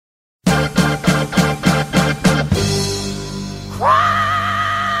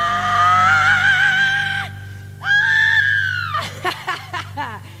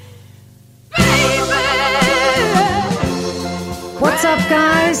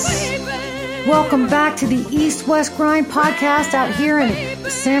Welcome back to the East West Grind podcast out here in the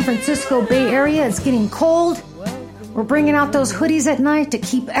San Francisco Bay Area. It's getting cold. We're bringing out those hoodies at night to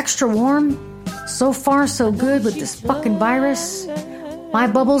keep extra warm. So far, so good with this fucking virus. My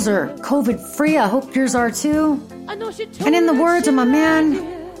bubbles are COVID-free. I hope yours are too. And in the words of my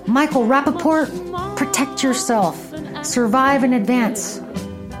man, Michael Rappaport, protect yourself. Survive in advance.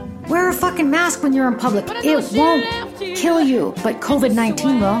 Wear a fucking mask when you're in public. It won't kill you, but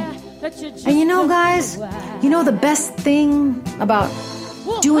COVID-19 will. And you know, guys, you know the best thing about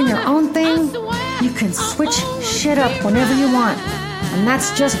doing your own thing? You can switch shit up whenever you want. And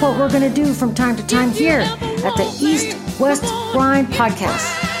that's just what we're going to do from time to time here at the East West Grind podcast.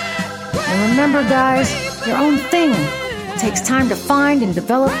 And remember, guys, your own thing takes time to find and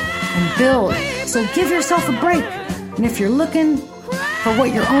develop and build. So give yourself a break. And if you're looking for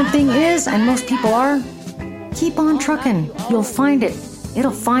what your own thing is, and most people are, keep on trucking. You'll find it.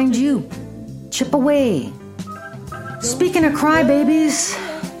 It'll find you. Chip away. Speaking of crybabies,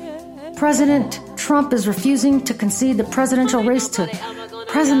 President Trump is refusing to concede the presidential race to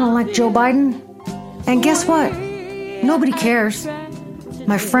President-elect Joe Biden. And guess what? Nobody cares.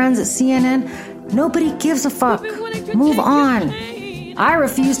 My friends at CNN, nobody gives a fuck. Move on. I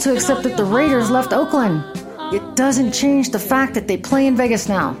refuse to accept that the Raiders left Oakland. It doesn't change the fact that they play in Vegas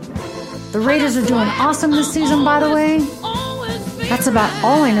now. The Raiders are doing awesome this season, by the way. That's about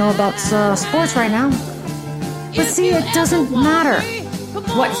all I know about sports right now. But see, it doesn't matter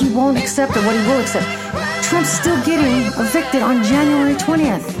what he won't accept or what he will accept. Trump's still getting evicted on January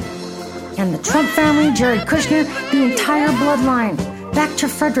 20th. And the Trump family, Jared Kushner, the entire bloodline, back to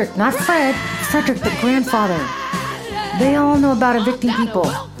Frederick, not Fred, Frederick the grandfather. They all know about evicting people.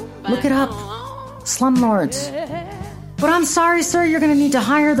 Look it up. Slumlords. But I'm sorry, sir, you're going to need to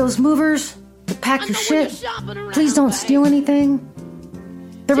hire those movers to pack your shit. Please don't steal anything.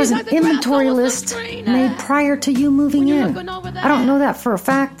 There was an inventory list made prior to you moving in. I don't know that for a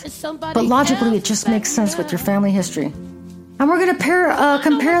fact, but logically it just makes sense with your family history. And we're going to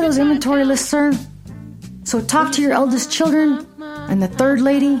compare those inventory lists, sir. So talk to your eldest children and the third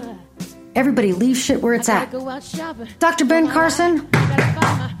lady. Everybody leave shit where it's at. Dr. Ben Carson,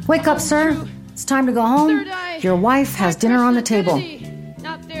 wake up, sir. It's time to go home. Your wife has dinner on the table.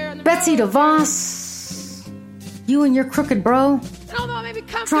 Betsy DeVos, you and your crooked bro,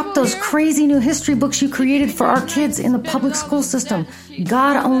 drop those crazy new history books you created for our kids in the public school system.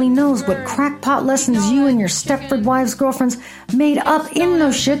 God only knows what crackpot lessons you and your Stepford wives' girlfriends made up in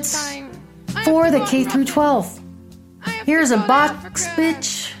those shits for the K through 12. Here's a box,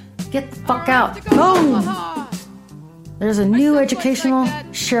 bitch. Get the fuck out. Boom! There's a new educational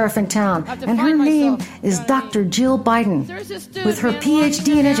sheriff in town, and her name is Dr. Jill Biden, with her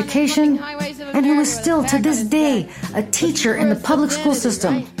PhD in education, and who is still to this day a teacher in the public school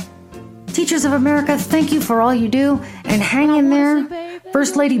system. Teachers of America, thank you for all you do, and hang in there.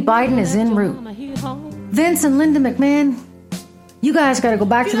 First Lady Biden is en route. Vince and Linda McMahon, you guys got to go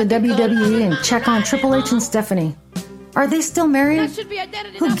back to the WWE and check on Triple H and Stephanie. Are they still married?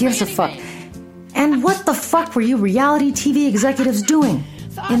 Who gives a fuck? And what the fuck were you reality TV executives doing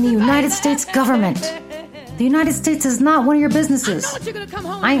in the United States government? The United States is not one of your businesses.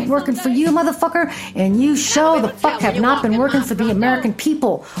 I ain't working for you, motherfucker, and you the fuck have not been working for the American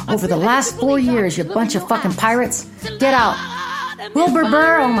people over the last 4 years, you bunch of fucking pirates. Get out. Wilbur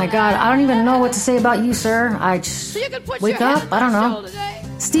Burr, oh my God, I don't even know what to say about you, sir. I just wake up, I don't know.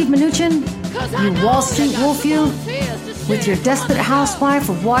 Steve Mnuchin, you Wall Street wolf, you, with your desperate housewife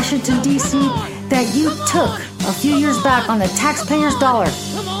of Washington, D.C., that you took a few years back on the taxpayer's dollar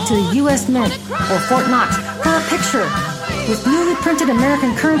to the U.S. Mint or Fort Knox for a picture with newly printed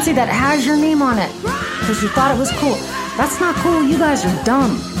American currency that has your name on it because you thought it was cool. That's not cool. You guys are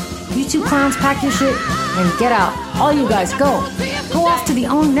dumb. You two clowns, pack your shit and get out. All you guys, go. Go off to the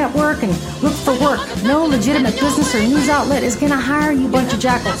OWN network and look for work. No legitimate business or news outlet is going to hire you bunch of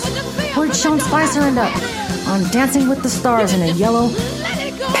jackals. Where'd Sean Spicer end up? On Dancing with the Stars in a yellow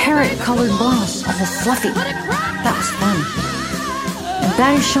parrot-colored blouse, all fluffy. That was fun. And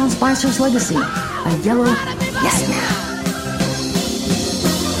that is Sean Spicer's legacy. A yellow yes man.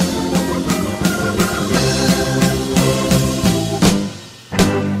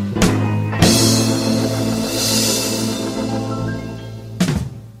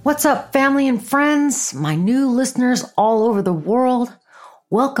 What's up, family and friends? My new listeners all over the world.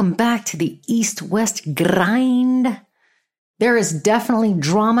 Welcome back to the East West Grind. There is definitely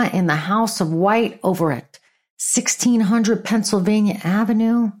drama in the House of White over at 1600 Pennsylvania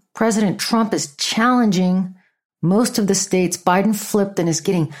Avenue. President Trump is challenging most of the states Biden flipped and is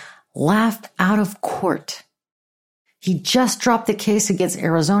getting laughed out of court. He just dropped the case against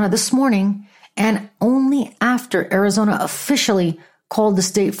Arizona this morning, and only after Arizona officially called the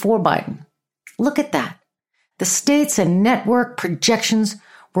state for Biden. Look at that. The states and network projections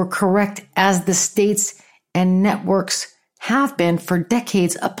were correct, as the states and networks have been for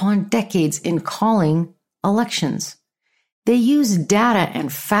decades upon decades in calling elections. They use data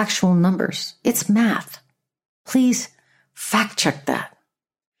and factual numbers. It's math. Please fact check that.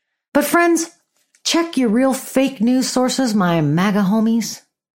 But friends, check your real fake news sources, my MAGA homies.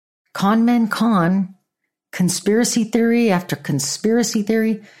 Con men con, conspiracy theory after conspiracy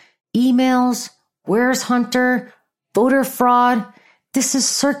theory, emails, where's Hunter, voter fraud. This is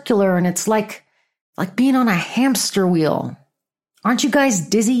circular, and it's like being on a hamster wheel. Aren't you guys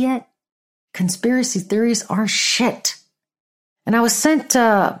dizzy yet? Conspiracy theories are shit. And I was sent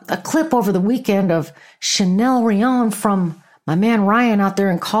a clip over the weekend of Chanel Rion from my man Ryan out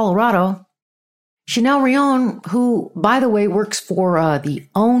there in Colorado. Chanel Rion, who, by the way, works for the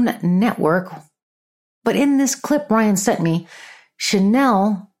OWN network. But in this clip Ryan sent me,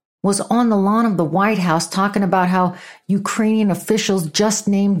 Chanel was on the lawn of the White House talking about how Ukrainian officials just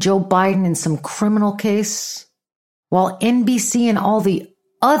named Joe Biden in some criminal case, while NBC and all the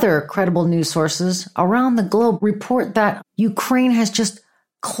other credible news sources around the globe report that Ukraine has just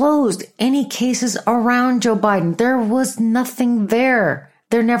closed any cases around Joe Biden. There was nothing there.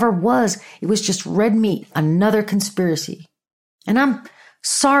 There never was. It was just red meat, another conspiracy. And I'm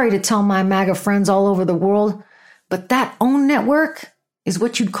sorry to tell my MAGA friends all over the world, but that OWN network is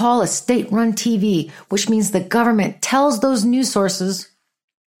what you'd call a state-run TV, which means the government tells those news sources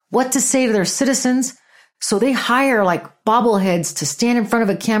what to say to their citizens. So they hire like bobbleheads to stand in front of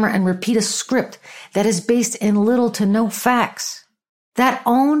a camera and repeat a script that is based in little to no facts. That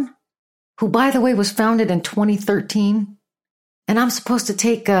OWN, who by the way was founded in 2013, and I'm supposed to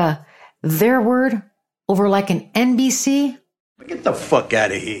take their word over like an NBC? Get the fuck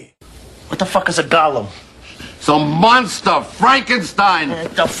out of here. What the fuck is a golem? Some monster, Frankenstein.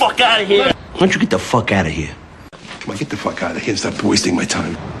 Get the fuck out of here. Why don't you get the fuck out of here? Come on, get the fuck out of here and stop wasting my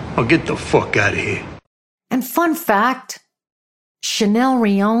time. Oh, get the fuck out of here. And fun fact, Chanel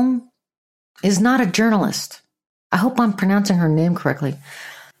Rion is not a journalist. I hope I'm pronouncing her name correctly.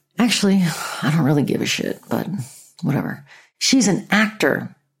 Actually, I don't really give a shit, but whatever. She's an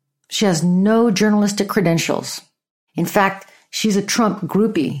actor. She has no journalistic credentials. In fact, she's a Trump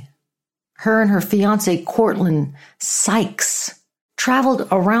groupie. Her and her fiance, Cortland Sykes, traveled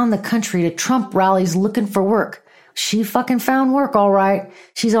around the country to Trump rallies looking for work. She fucking found work, all right.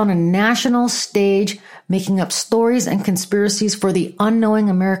 She's on a national stage making up stories and conspiracies for the unknowing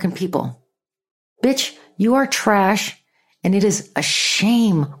American people. Bitch, you are trash, and it is a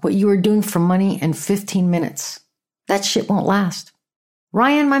shame what you are doing for money in 15 minutes. That shit won't last.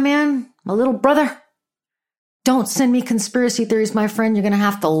 Ryan, my man, my little brother, don't send me conspiracy theories, my friend. You're going to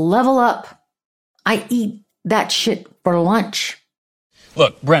have to level up. I eat that shit for lunch.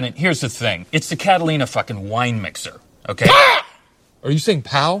 Look, Brennan, here's the thing. It's the Catalina fucking wine mixer, okay? Are you saying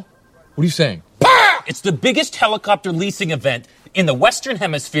pow? What are you saying? It's the biggest helicopter leasing event in the Western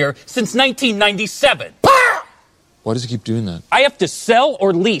Hemisphere since 1997. Why does he keep doing that? I have to sell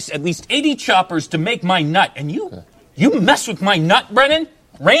or lease at least 80 choppers to make my nut. And you mess with my nut, Brennan?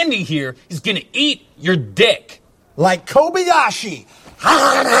 Randy here is going to eat your dick. Like Kobayashi.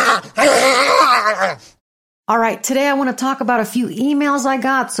 All right, today I want to talk about a few emails I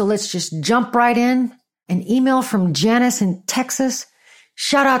got, so let's just jump right in. An email from Janice in Texas.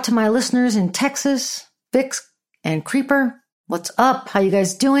 Shout out to my listeners in Texas, Vix and Creeper. What's up? How you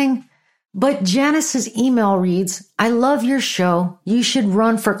guys doing? But Janice's email reads, I love your show. You should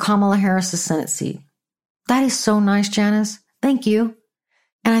run for Kamala Harris's Senate seat. That is so nice, Janice. Thank you.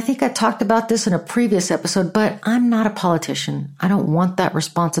 And I think I talked about this in a previous episode, but I'm not a politician. I don't want that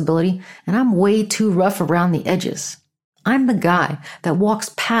responsibility, and I'm way too rough around the edges. I'm the guy that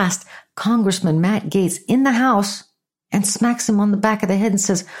walks past Congressman Matt Gaetz in the House and smacks him on the back of the head and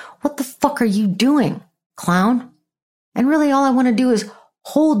says, what the fuck are you doing, clown? And really all I want to do is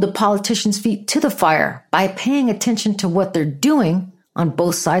hold the politicians' feet to the fire by paying attention to what they're doing on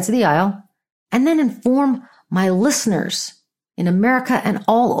both sides of the aisle, and then inform my listeners in America and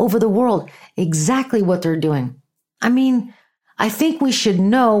all over the world exactly what they're doing. I mean, I think we should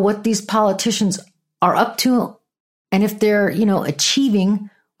know what these politicians are up to, and if they're, achieving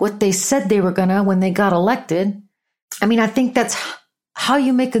what they said they were gonna when they got elected. I mean, I think that's how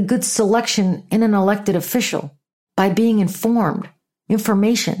you make a good selection in an elected official, by being informed,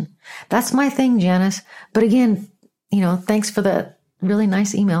 information. That's my thing, Janice. But again, thanks for that really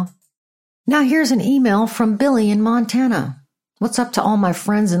nice email. Now here's an email from Billy in Montana. What's up to all my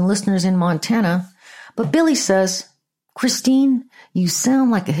friends and listeners in Montana? But Billy says, Christine, you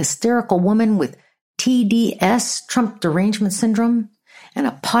sound like a hysterical woman with TDS, Trump Derangement Syndrome, and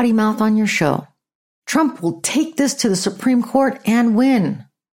a potty mouth on your show. Trump will take this to the Supreme Court and win.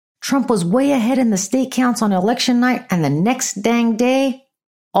 Trump was way ahead in the state counts on election night, and the next dang day,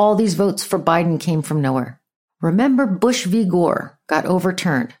 all these votes for Biden came from nowhere. Remember Bush v. Gore got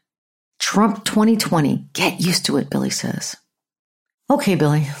overturned. Trump 2020. Get used to it, Billy says. Okay,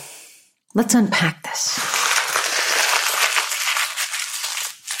 Billy, let's unpack this.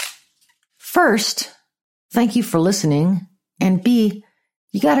 First, thank you for listening. And B,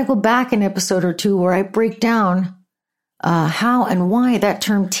 you got to go back an episode or two where I break down how and why that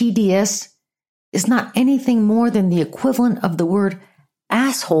term TDS is not anything more than the equivalent of the word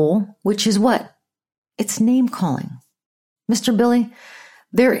asshole, which is what? It's name calling. Mr. Billy,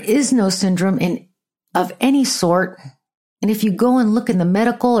 there is no syndrome of any sort. And if you go and look in the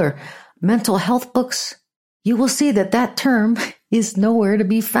medical or mental health books, you will see that that term is nowhere to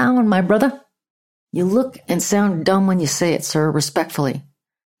be found, my brother. You look and sound dumb when you say it, sir, respectfully.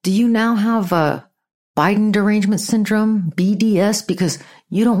 Do you now have Biden derangement syndrome, BDS, because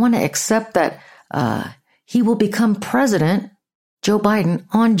you don't want to accept that he will become president, Joe Biden,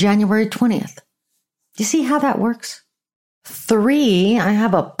 on January 20th? You see how that works? 3, I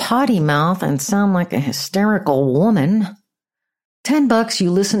have a potty mouth and sound like a hysterical woman. $10,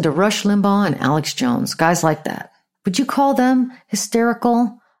 you listen to Rush Limbaugh and Alex Jones, guys like that. Would you call them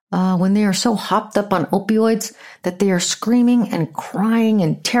hysterical when they are so hopped up on opioids that they are screaming and crying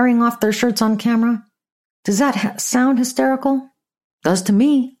and tearing off their shirts on camera? Does that sound hysterical? Does to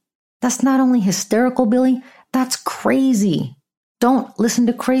me. That's not only hysterical, Billy, that's crazy. Don't listen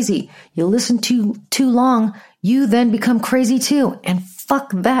to crazy. You listen too long, you then become crazy too. And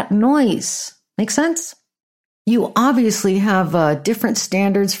fuck that noise. Make sense? You obviously have different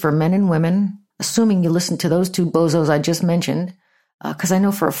standards for men and women, assuming you listen to those two bozos I just mentioned, because I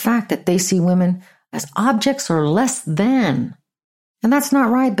know for a fact that they see women as objects or less than. And that's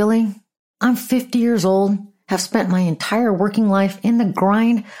not right, Billy. I'm 50 years old, have spent my entire working life in the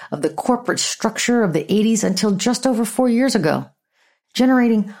grind of the corporate structure of the 80s until just over 4 years ago,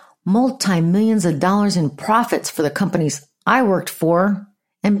 generating multi-millions of dollars in profits for the companies I worked for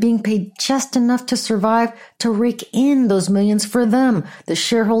and being paid just enough to survive to rake in those millions for them, the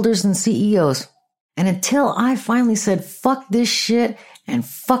shareholders and CEOs. And until I finally said, fuck this shit and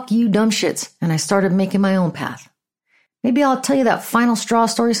fuck you dumb shits, and I started making my own path. Maybe I'll tell you that final straw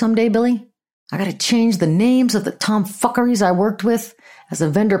story someday, Billy. I got to change the names of the tomfuckeries I worked with as a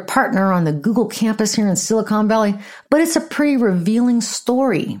vendor partner on the Google campus here in Silicon Valley, but it's a pretty revealing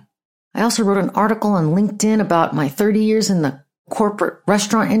story. I also wrote an article on LinkedIn about my 30 years in the corporate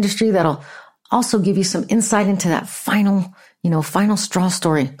restaurant industry that'll also give you some insight into that final straw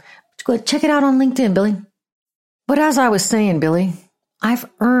story. Go ahead, check it out on LinkedIn, Billy. But as I was saying, Billy, I've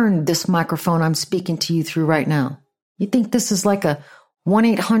earned this microphone I'm speaking to you through right now. You think this is like a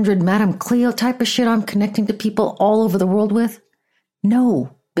 1-800 Madame Cleo type of shit I'm connecting to people all over the world with?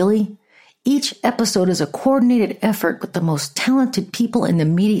 No, Billy. Each episode is a coordinated effort with the most talented people in the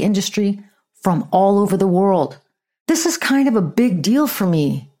media industry from all over the world. This is kind of a big deal for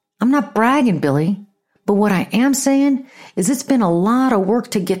me. I'm not bragging, Billy. But what I am saying is it's been a lot of work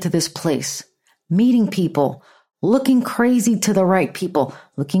to get to this place. Meeting people, looking crazy to the right people,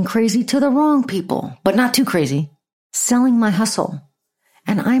 looking crazy to the wrong people, but not too crazy. Selling my hustle.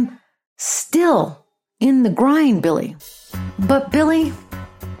 And I'm still in the grind, Billy. But Billy,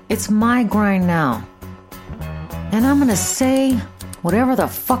 it's my grind now. And I'm going to say whatever the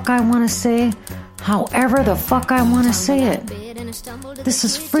fuck I want to say, however the fuck I want to say it. This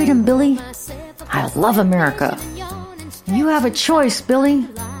is freedom, Billy. I love America. You have a choice, Billy,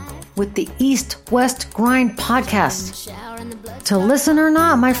 with the East-West Grind podcast. To listen or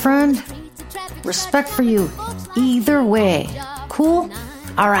not, my friend. Respect for you either way. Cool?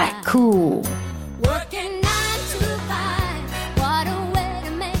 All right, cool.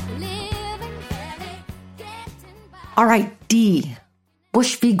 All right, D.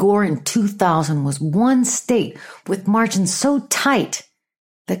 Bush v. Gore in 2000 was one state with margins so tight,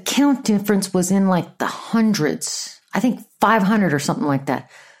 the count difference was in like the hundreds. I think 500 or something like that.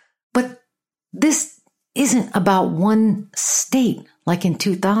 But this isn't about one state like in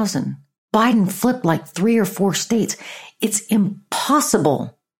 2000. Biden flipped like 3 or 4 states. It's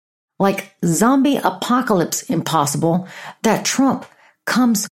impossible, like zombie apocalypse impossible, that Trump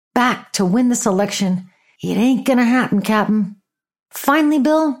comes back to win this election. It ain't gonna happen, Captain. Finally,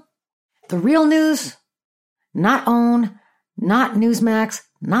 Bill, the real news, not OWN, not Newsmax,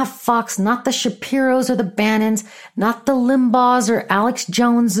 not Fox, not the Shapiros or the Bannons, not the Limbaughs or Alex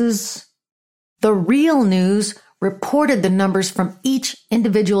Joneses. The real news reported the numbers from each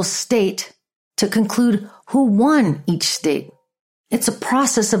individual state to conclude who won each state. It's a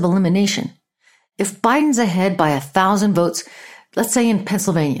process of elimination. If Biden's ahead by 1,000 votes, let's say in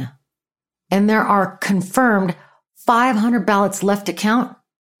Pennsylvania, and there are confirmed 500 ballots left to count,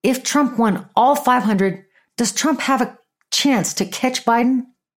 if Trump won all 500, does Trump have a chance to catch Biden?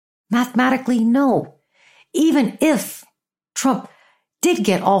 Mathematically, no. Even if Trump did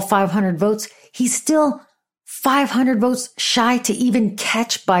get all 500 votes, he's still 500 votes shy to even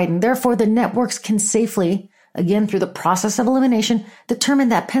catch Biden. Therefore, the networks can safely, again through the process of elimination, determine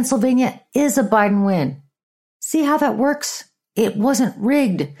that Pennsylvania is a Biden win. See how that works? It wasn't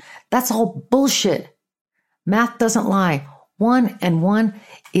rigged. That's all bullshit. Math doesn't lie. 1 and 1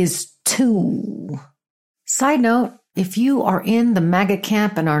 is 2. Side note, if you are in the MAGA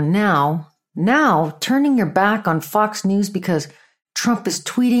camp and are now turning your back on Fox News because Trump is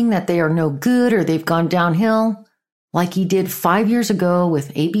tweeting that they are no good or they've gone downhill, like he did 5 years ago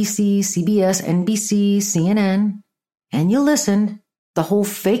with ABC, CBS, NBC, CNN, and you listened, the whole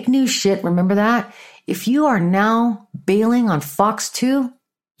fake news shit, remember that? If you are now bailing on Fox 2,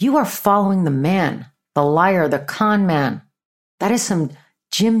 you are following the man, the liar, the con man. That is some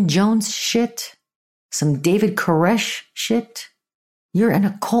Jim Jones shit, some David Koresh shit. You're in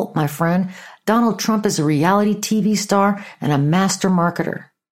a cult, my friend. Donald Trump is a reality TV star and a master marketer.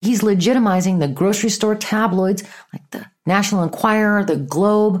 He's legitimizing the grocery store tabloids like the National Enquirer, the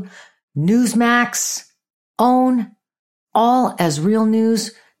Globe, Newsmax, OWN, all as real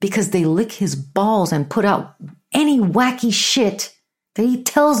news because they lick his balls and put out any wacky shit that he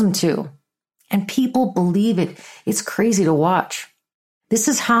tells them to. And people believe it. It's crazy to watch. This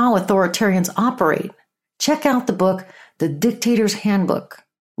is how authoritarians operate. Check out the book, The Dictator's Handbook,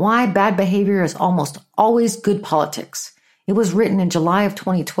 Why Bad Behavior is Almost Always Good Politics. It was written in July of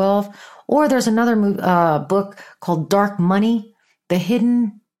 2012. Or there's another book called Dark Money, The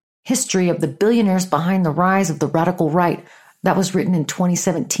Hidden History of the Billionaires Behind the Rise of the Radical Right. That was written in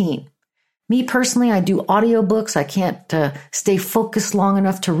 2017. Me personally, I do audiobooks. I can't stay focused long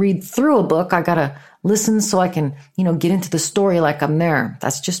enough to read through a book. I got to listen so I can, get into the story like I'm there.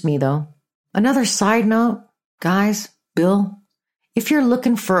 That's just me though. Another side note, guys, Bill, if you're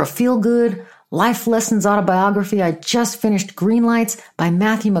looking for a feel-good life lessons autobiography, I just finished Green Lights by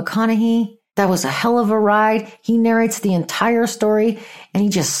Matthew McConaughey. That was a hell of a ride. He narrates the entire story and he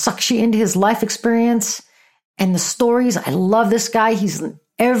just sucks you into his life experience and the stories. I love this guy. He's an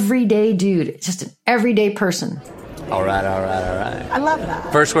everyday dude, just an everyday person. All right. I love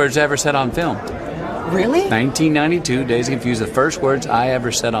that. First words ever said on film. Really? 1992, Days Confused, the first words I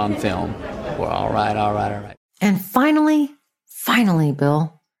ever said on film. Well, all right. And finally,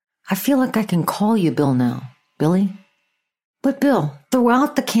 Bill, I feel like I can call you Bill now, Billy. But Bill,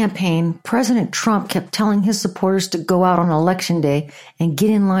 throughout the campaign, President Trump kept telling his supporters to go out on Election Day and get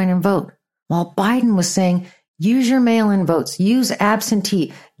in line and vote, while Biden was saying, use your mail-in votes, use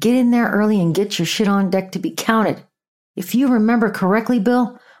absentee, get in there early and get your shit on deck to be counted. If you remember correctly,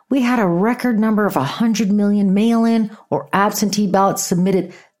 Bill, we had a record number of 100 million mail-in or absentee ballots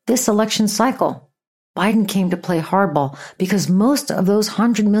submitted this election cycle. Biden came to play hardball because most of those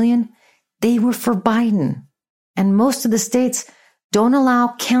 100 million, they were for Biden. And most of the states don't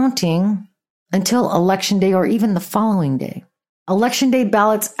allow counting until Election Day or even the following day. Election Day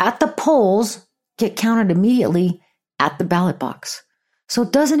ballots at the polls get counted immediately at the ballot box. So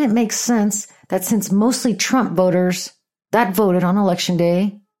doesn't it make sense that since mostly Trump voters that voted on Election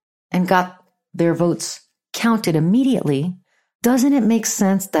Day and got their votes counted immediately, doesn't it make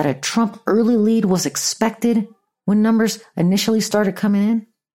sense that a Trump early lead was expected when numbers initially started coming in?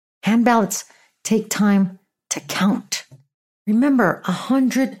 Hand ballots take time to count. Remember,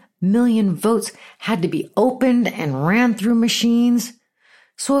 100 million votes had to be opened and ran through machines.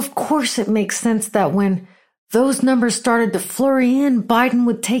 So of course it makes sense that when those numbers started to flurry in, Biden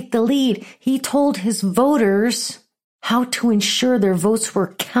would take the lead. He told his voters how to ensure their votes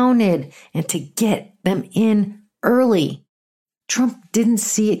were counted and to get them in early. Trump didn't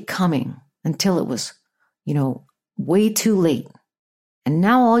see it coming until it was, way too late. And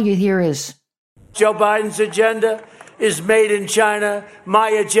now all you hear is, Joe Biden's agenda is made in China. My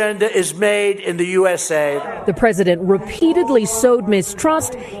agenda is made in the USA. The president repeatedly sowed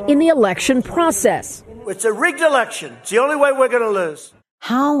mistrust in the election process. It's a rigged election. It's the only way we're going to lose.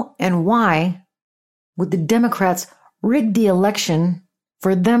 How and why would the Democrats rig the election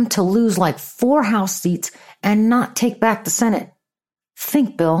for them to lose like 4 House seats and not take back the Senate?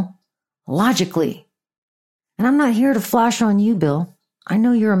 Think, Bill, logically. And I'm not here to flash on you, Bill. I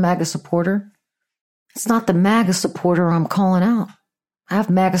know you're a MAGA supporter. It's not the MAGA supporter I'm calling out. I have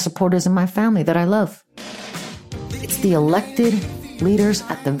MAGA supporters in my family that I love. the elected leaders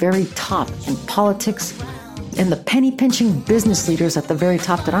at the very top in politics and the penny-pinching business leaders at the very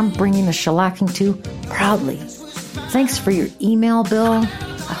top that I'm bringing a shellacking to proudly. Thanks for your email, Bill.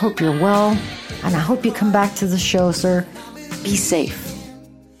 I hope you're well, and I hope you come back to the show, sir. Be safe.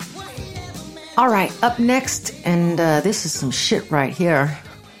 All right, up next, and this is some shit right here.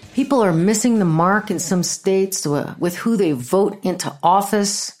 People are missing the mark in some states with who they vote into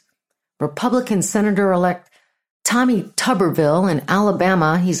office. Republican Senator-elect Tommy Tuberville in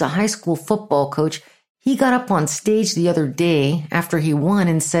Alabama, he's a high school football coach. He got up on stage the other day after he won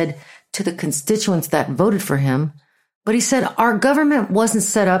and said to the constituents that voted for him, but he said, our government wasn't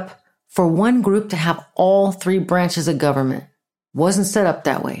set up for one group to have all three branches of government. Wasn't set up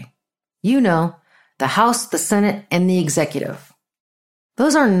that way. You know, the House, the Senate, and the executive.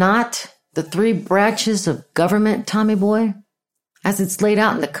 Those are not the three branches of government, Tommy boy. As it's laid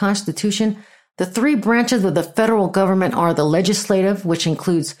out in the Constitution, the three branches of the federal government are the legislative, which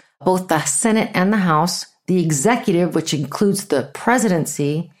includes both the Senate and the House, the executive, which includes the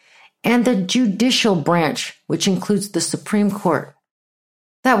presidency, and the judicial branch, which includes the Supreme Court.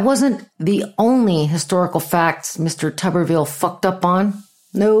 That wasn't the only historical facts Mr. Tuberville fucked up on.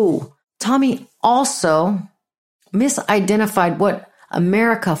 No. Tommy also misidentified what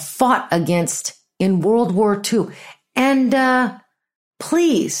America fought against in World War II. And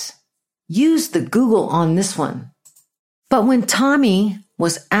please use the Google on this one. But when Tommy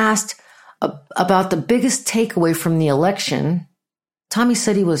was asked about the biggest takeaway from the election, Tommy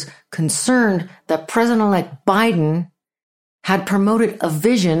said he was concerned that President-elect Biden had promoted a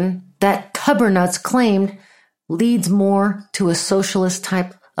vision that Tubbernuts claimed leads more to a socialist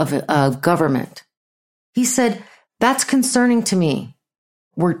type of government. He said, that's concerning to me.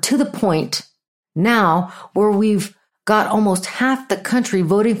 We're to the point now where we've got almost half the country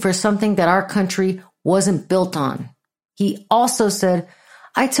voting for something that our country wasn't built on. He also said,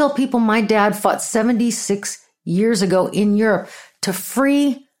 I tell people my dad fought 76 years ago in Europe to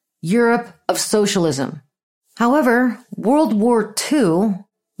free Europe of socialism. However, World War II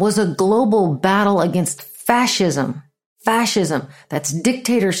was a global battle against fascism. Fascism, that's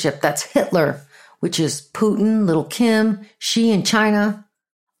dictatorship, that's Hitler, which is Putin, Little Kim, Xi in China.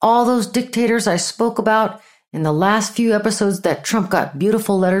 All those dictators I spoke about in the last few episodes that Trump got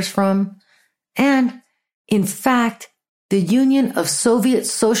beautiful letters from. And, in fact, the Union of Soviet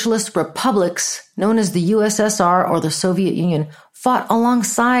Socialist Republics, known as the USSR or the Soviet Union, fought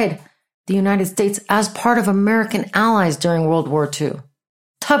alongside the United States as part of American allies during World War II.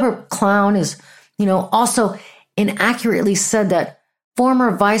 Tubber Clown is, also inaccurately said that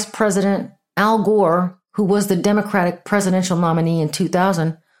former Vice President Al Gore, who was the Democratic presidential nominee in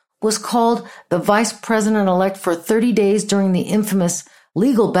 2000, was called the vice president-elect for 30 days during the infamous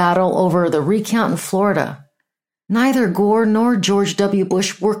legal battle over the recount in Florida. Neither Gore nor George W.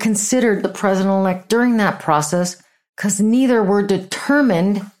 Bush were considered the president-elect during that process because neither were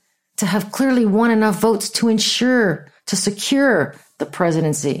determined to have clearly won enough votes to secure the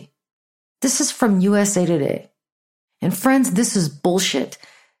presidency. This is from USA Today. And friends, this is bullshit.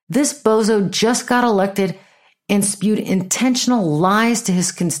 This bozo just got elected and spewed intentional lies to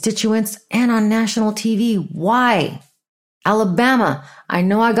his constituents and on national TV. Why? Alabama, I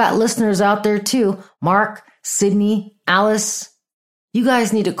know I got listeners out there too. Mark, Sydney, Alice. You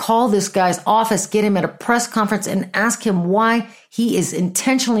guys need to call this guy's office, get him at a press conference and ask him why he is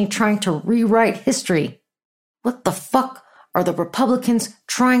intentionally trying to rewrite history. What the fuck are the Republicans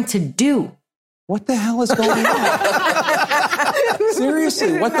trying to do? What the hell is going on?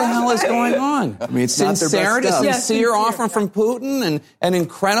 Seriously, what the hell is going on? I mean, it's sincerity, a sincere offer from Putin, and an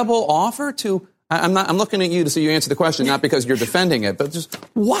incredible offer to. I'm looking at you to see you answer the question, not because you're defending it, but just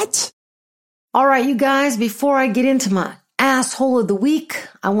what? All right, you guys. Before I get into my asshole of the week,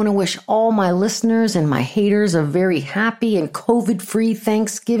 I want to wish all my listeners and my haters a very happy and COVID-free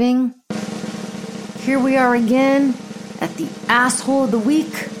Thanksgiving. Here we are again at the asshole of the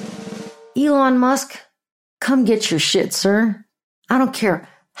week. Elon Musk, come get your shit, sir. I don't care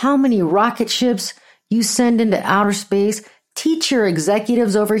how many rocket ships you send into outer space. Teach your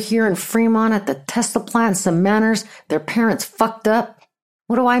executives over here in Fremont at the Tesla plant some manners their parents fucked up.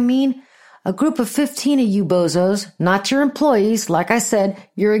 What do I mean? A group of 15 of you bozos, not your employees, like I said,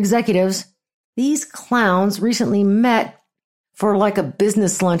 your executives. These clowns recently met for like a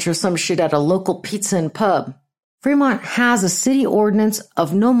business lunch or some shit at a local pizza and pub. Fremont has a city ordinance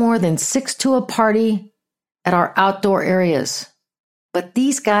of no more than 6 to a party at our outdoor areas. But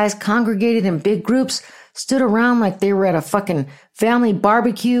these guys congregated in big groups, stood around like they were at a fucking family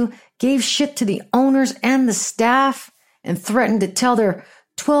barbecue, gave shit to the owners and the staff, and threatened to tell their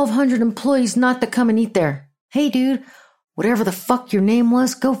 1,200 employees not to come and eat there. Hey, dude, whatever the fuck your name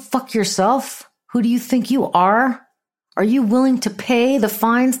was, go fuck yourself. Who do you think you are? Are you willing to pay the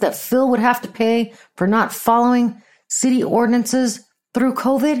fines that Phil would have to pay for not following city ordinances through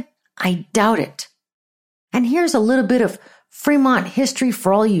COVID? I doubt it. And here's a little bit of Fremont history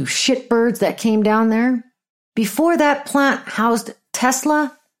for all you shitbirds that came down there. Before that plant housed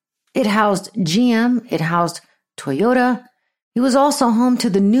Tesla, it housed GM, it housed Toyota. It was also home to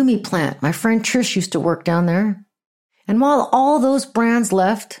the Numi plant. My friend Trish used to work down there. And while all those brands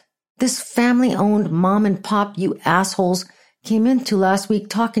left, this family-owned mom and pop you assholes came into last week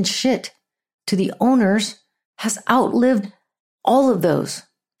talking shit to the owners has outlived all of those.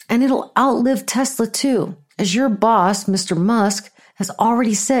 And it'll outlive Tesla too, as your boss, Mr. Musk, has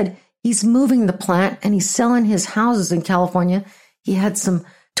already said he's moving the plant and he's selling his houses in California. He had some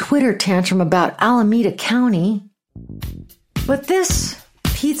Twitter tantrum about Alameda County. But this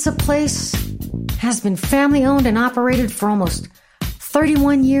pizza place has been family owned and operated for almost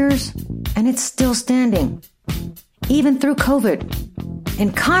 31 years, and it's still standing, even through COVID.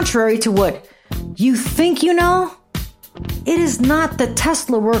 And contrary to what you think you know, it is not the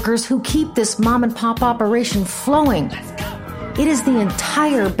Tesla workers who keep this mom and pop operation flowing. It is the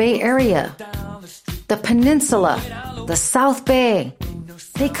entire Bay Area, the peninsula, the South Bay.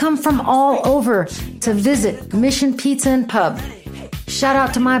 They come from all over to visit Mission Pizza and Pub. Shout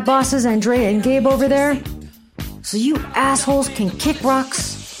out to my bosses, Andrea and Gabe over there. So you assholes can kick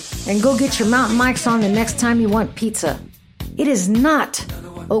rocks and go get your mountain mics on the next time you want pizza. It is not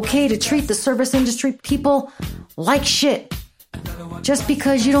okay to treat the service industry people like shit just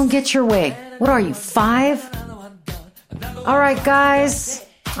because you don't get your way. What are you, 5? All right, guys,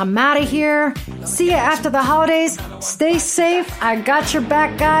 I'm out of here. See you after the holidays. Stay safe. I got your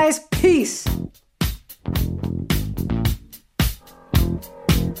back, guys. Peace.